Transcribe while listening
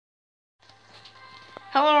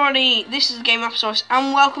everybody, this is the Game Source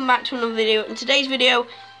and welcome back to another video. In today's video,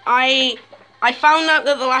 I found out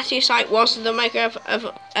that the latias site was the Mega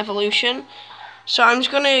Evolution. So I'm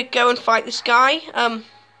just gonna go and fight this guy,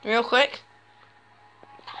 real quick.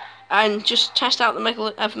 And just test out the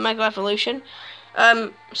Mega Evolution.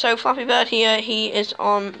 So Flappy Bird here, he's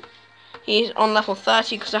on level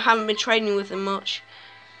 30 because I haven't been training with him much.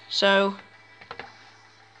 So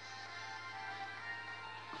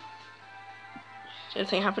does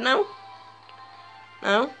anything happen now?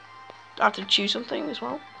 No? I have to choose something as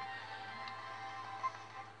well.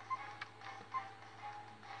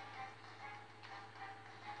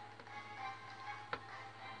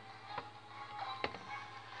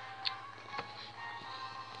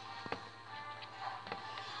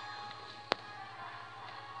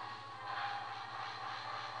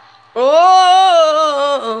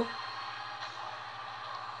 Oh!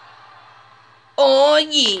 Oh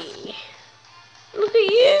yeah! Look at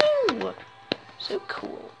you! So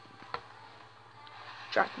cool.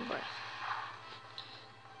 Dragon breath.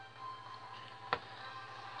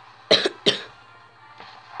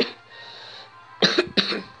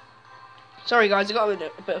 Sorry guys, I got a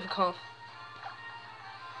bit of a cough.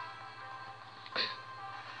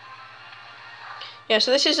 Yeah,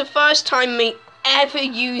 so this is the first time me ever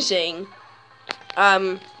using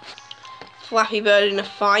Flappy Bird in a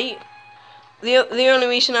fight. The only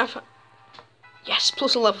reason I've... Yes,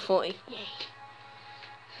 plus a level 40. Yay.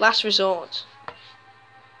 Last resort.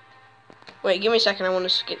 Wait, give me a second, I want to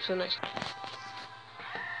skip to the next.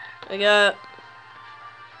 There we go.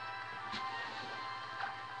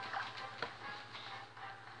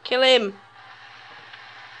 Kill him.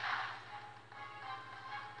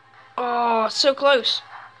 Oh, so close.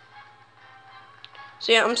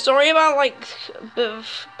 So yeah, I'm sorry about like a bit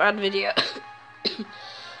of bad video.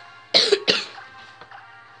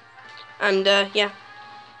 And yeah.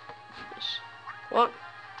 What?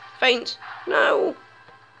 Faint? No.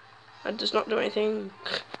 That does not do anything.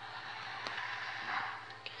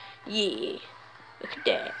 Yeah. Look at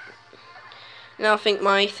that. Now I think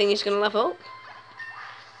my thing is gonna level up.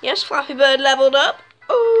 Yes, Flappy Bird leveled up.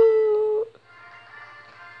 Ooh.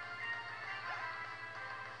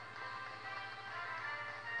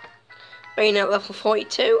 Being at level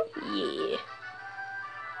 42. Yeah.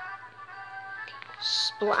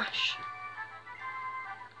 Splash.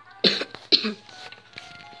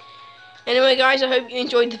 Anyway guys, I hope you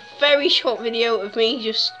enjoyed the very short video of me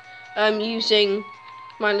just using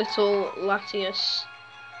my little latias.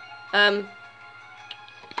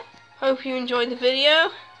 Hope you enjoyed the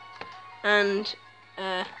video, and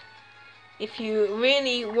if you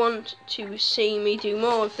really want to see me do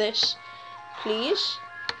more of this, please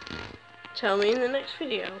tell me in the next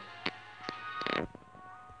video.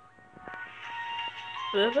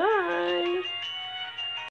 Bye bye.